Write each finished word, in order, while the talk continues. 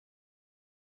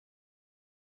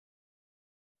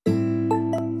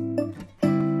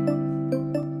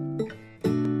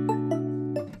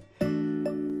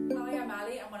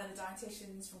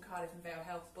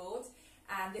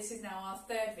and this is now our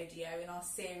third video in our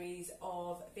series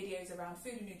of videos around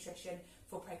food and nutrition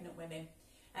for pregnant women.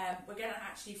 We're going to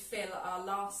actually fill our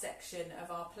last section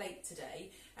of our plate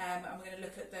today, and we're going to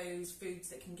look at those foods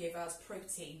that can give us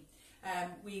protein.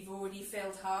 We've already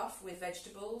filled half with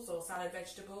vegetables or salad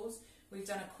vegetables. We've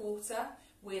done a quarter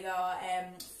with our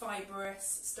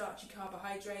fibrous starchy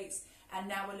carbohydrates, and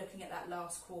now we're looking at that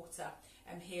last quarter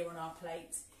here on our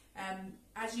plate.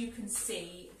 As you can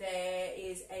see, there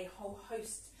is a whole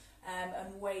host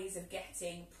and ways of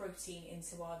getting protein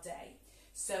into our day.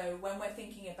 So when we're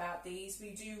thinking about these,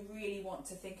 we do really want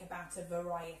to think about a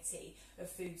variety of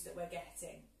foods that we're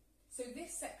getting. So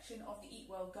this section of the Eat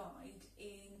Well guide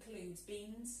includes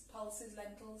beans, pulses,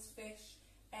 lentils, fish,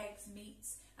 eggs,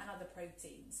 meats and other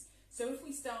proteins. So if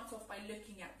we start off by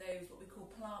looking at those what we call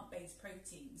plant-based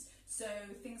proteins, so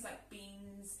things like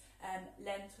beans,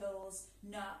 lentils,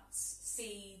 nuts,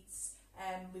 seeds,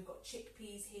 we've got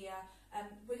chickpeas here,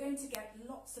 we're going to get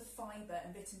lots of fibre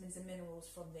and vitamins and minerals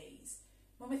from these.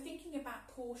 When we're thinking about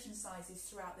portion sizes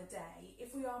throughout the day,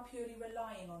 if we are purely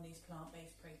relying on these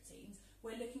plant-based proteins,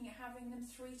 we're looking at having them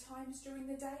 3 times during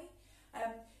the day.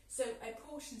 So a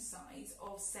portion size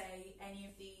of, say, any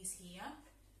of these here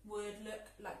would look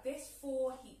like this,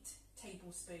 4 heaped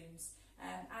tablespoons,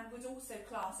 and would also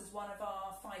class as one of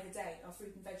our 5 a day, our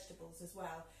fruit and vegetables as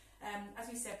well. As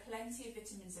we said, plenty of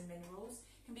vitamins and minerals,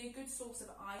 can be a good source of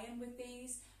iron with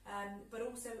these, but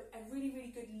also a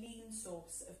really good lean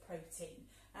source of protein.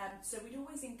 So we'd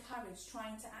always encourage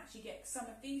trying to actually get some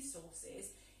of these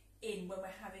sources in when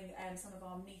we're having some of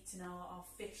our meat and our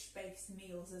fish-based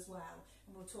meals as well,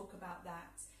 and we'll talk about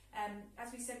that.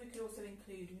 As we said, we could also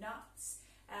include nuts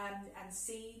and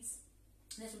seeds.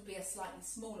 This would be a slightly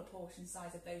smaller portion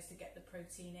size of those to get the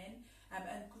protein in,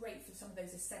 and great for some of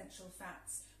those essential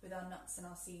fats with our nuts and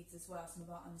our seeds as well, some of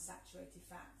our unsaturated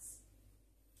fats.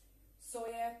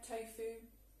 Soya, tofu,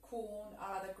 corn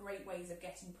are other great ways of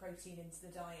getting protein into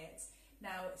the diet.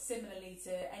 Now, similarly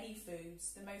to any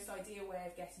foods, the most ideal way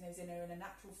of getting those in are in a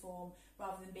natural form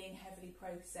rather than being heavily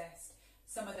processed.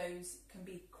 Some of those can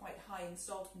be quite high in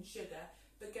salt and sugar,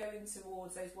 but going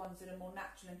towards those ones that are more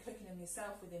natural and cooking them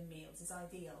yourself within meals is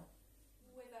ideal.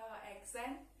 With our eggs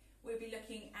then, we'll be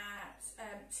looking at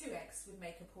 2 eggs would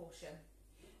make a portion.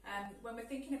 When we're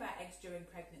thinking about eggs during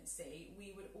pregnancy,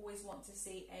 we would always want to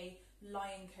see a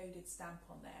lion-coded stamp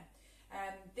on there.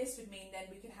 This would mean then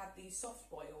we could have these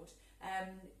soft-boiled.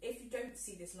 If you don't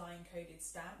see this lion-coded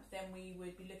stamp, then we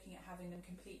would be looking at having them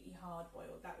completely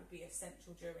hard-boiled. That would be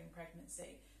essential during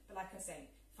pregnancy. But like I say,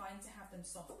 fine to have them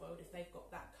soft-boiled if they've got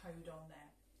that code on there.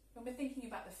 When we're thinking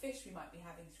about the fish we might be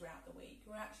having throughout the week,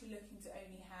 we're actually looking to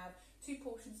only have 2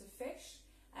 portions of fish,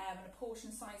 and a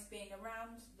portion size being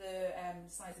around the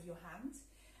size of your hand.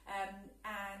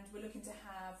 And we're looking to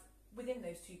have, within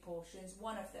those 2 portions,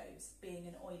 one of those being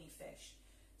an oily fish.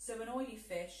 So an oily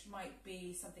fish might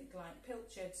be something like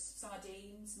pilchards,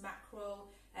 sardines, mackerel,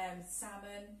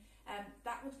 salmon.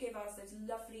 That would give us those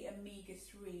lovely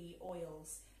omega-3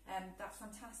 oils. That's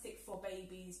fantastic for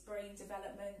babies' brain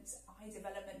development, eye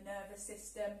development, nervous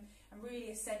system, and really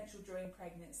essential during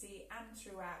pregnancy and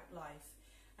throughout life.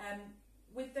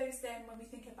 With those then, when we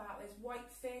think about those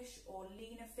white fish or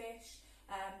leaner fish,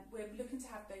 we're looking to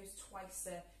have those twice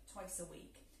a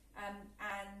week.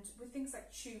 And with things like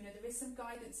tuna, there is some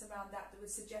guidance around that would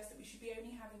suggest that we should be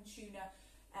only having tuna,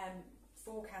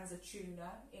 4 cans of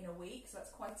tuna in a week, so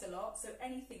that's quite a lot. So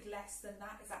anything less than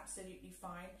that is absolutely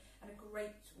fine, and a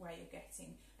great way of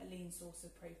getting a lean source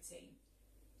of protein.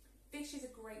 Fish is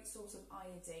a great source of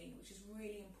iodine, which is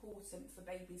really important for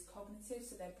babies' cognitive,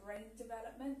 so their brain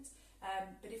development.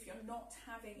 But if you're not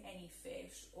having any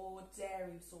fish or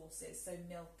dairy sources, so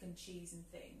milk and cheese and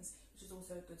things, which is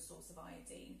also a good source of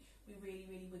iodine, we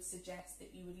really would suggest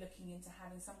that you were looking into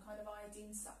having some kind of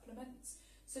iodine supplement.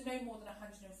 So no more than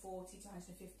 140 to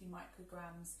 150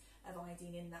 micrograms of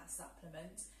iodine in that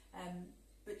supplement,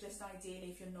 but just ideally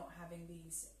if you're not having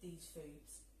these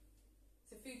foods.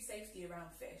 So food safety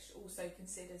around fish also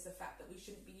considers the fact that we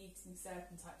shouldn't be eating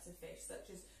certain types of fish, such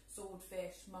as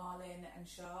swordfish, marlin and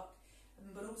shark,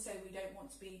 but also we don't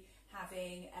want to be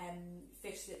having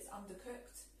fish that's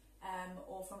undercooked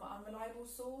or from an unreliable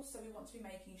source. So we want to be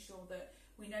making sure that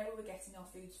we know where we're getting our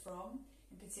foods from,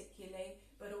 in particularly,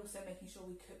 but also making sure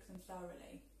we cook them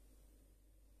thoroughly.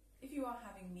 If you are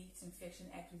having meat and fish and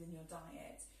eggs within your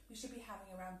diet, we should be having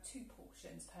around 2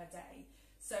 portions per day.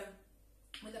 So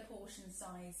with a portion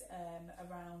size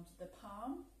around the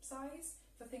palm size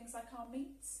for things like our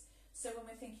meats. So when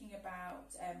we're thinking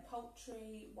about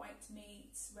poultry, white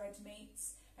meats, red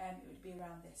meats, it would be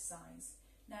around this size.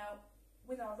 Now,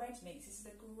 with our red meats, this is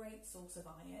a great source of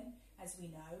iron, as we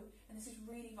know, and this is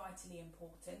really vitally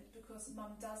important because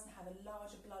mum does have a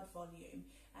larger blood volume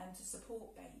to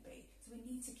support baby, so we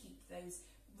need to keep those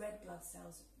red blood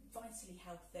cells vitally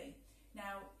healthy.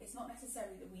 Now, it's not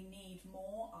necessary that we need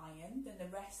more iron than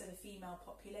the rest of the female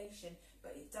population,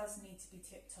 but it does need to be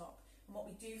tip-top. And what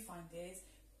we do find is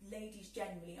ladies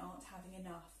generally aren't having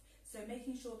enough. So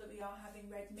making sure that we are having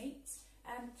red meat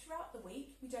throughout the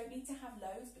week. We don't need to have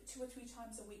loads, but 2 or 3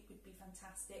 times a week would be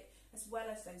fantastic, as well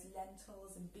as those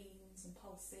lentils and beans and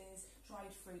pulses,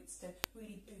 dried fruits to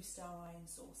really boost our iron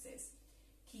sources.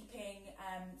 Keeping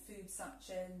drinks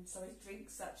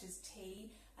such as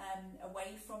tea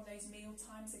away from those meal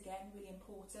times, again, really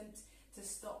important to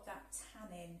stop that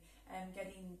tannin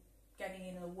getting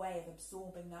in the way of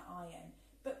absorbing that iron.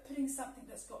 But putting something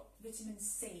that's got vitamin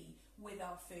C with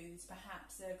our foods,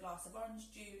 perhaps a glass of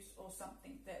orange juice or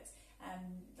something that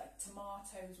like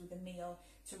tomatoes with a meal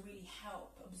to really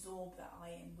help absorb that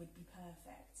iron would be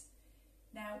perfect.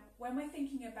 Now, when we're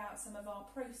thinking about some of our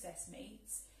processed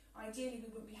meats, ideally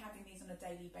we wouldn't be having these on a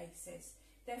daily basis.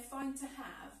 They're fine to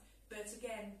have, but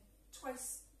again,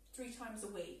 2-3 times a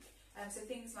week. So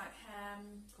things like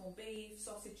ham, corned beef,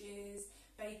 sausages,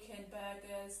 bacon,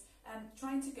 burgers,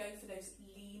 trying to go for those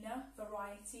leaner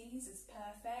varieties is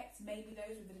perfect, maybe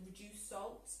those with a reduced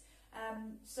salt.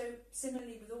 So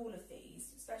similarly with all of these,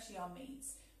 especially our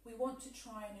meats, we want to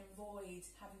try and avoid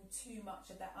having too much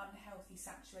of that unhealthy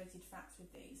saturated fats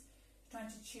with these. Trying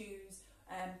to choose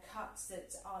cuts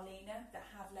that are leaner, that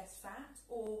have less fat,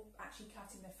 or actually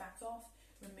cutting the fat off,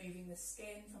 removing the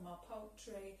skin from our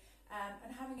poultry,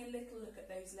 and having a little look at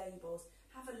those labels.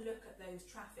 Have a look at those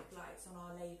traffic lights on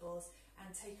our labels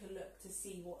and take a look to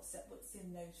see what's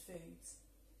in those foods.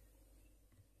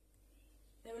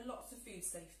 There are lots of food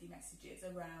safety messages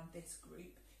around this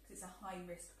group because it's a high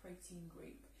risk protein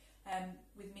group.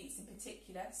 With meats in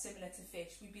particular, similar to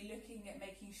fish, we'd be looking at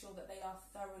making sure that they are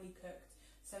thoroughly cooked.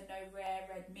 So no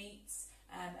rare red meats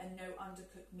and no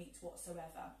undercooked meats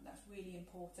whatsoever. That's really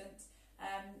important.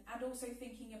 And also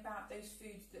thinking about those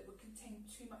foods that would contain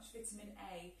too much vitamin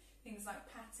A, things like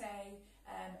pate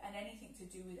and anything to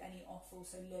do with any offal,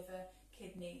 so liver,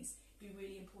 kidneys. It'd be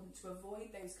really important to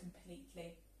avoid those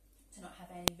completely, to not have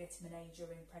any vitamin A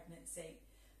during pregnancy.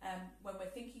 When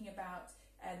we're thinking about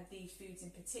these foods in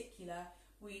particular,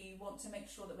 we want to make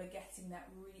sure that we're getting that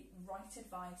really right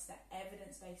advice, that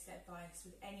evidence-based advice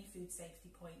with any food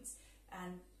safety points,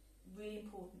 and really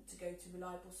important to go to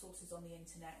reliable sources on the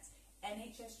internet.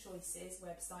 NHS Choices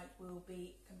website will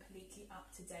be completely up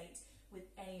to date with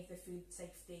any of the food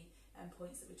safety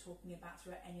points that we're talking about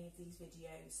throughout any of these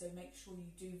videos, so make sure you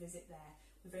do visit there.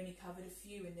 We've only covered a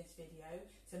few in this video,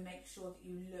 so make sure that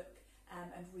you look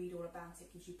and read all about it.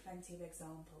 It gives you plenty of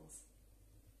examples.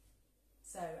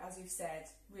 So, as we've said,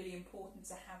 really important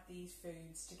to have these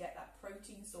foods to get that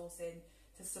protein source in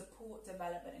to support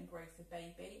development and growth of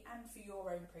baby and for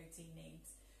your own protein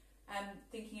needs.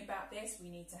 Thinking about this, we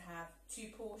need to have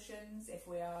 2 portions if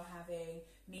we are having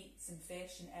meats and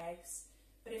fish and eggs.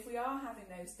 But if we are having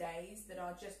those days that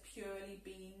are just purely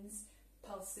beans,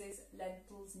 pulses,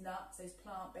 lentils, nuts, those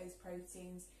plant-based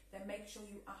proteins, then make sure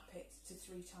you up it to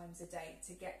 3 times a day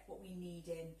to get what we need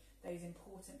in, those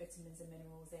important vitamins and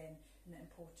minerals in, and an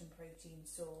important protein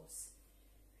source.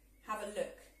 Have a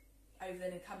look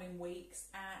over the coming weeks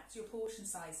at your portion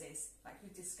sizes, like we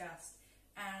discussed,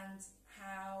 and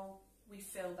how we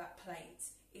fill that plate.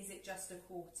 Is it just a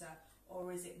quarter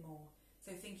or is it more?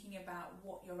 So thinking about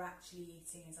what you're actually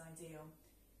eating is ideal.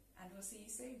 And we'll see you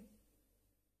soon.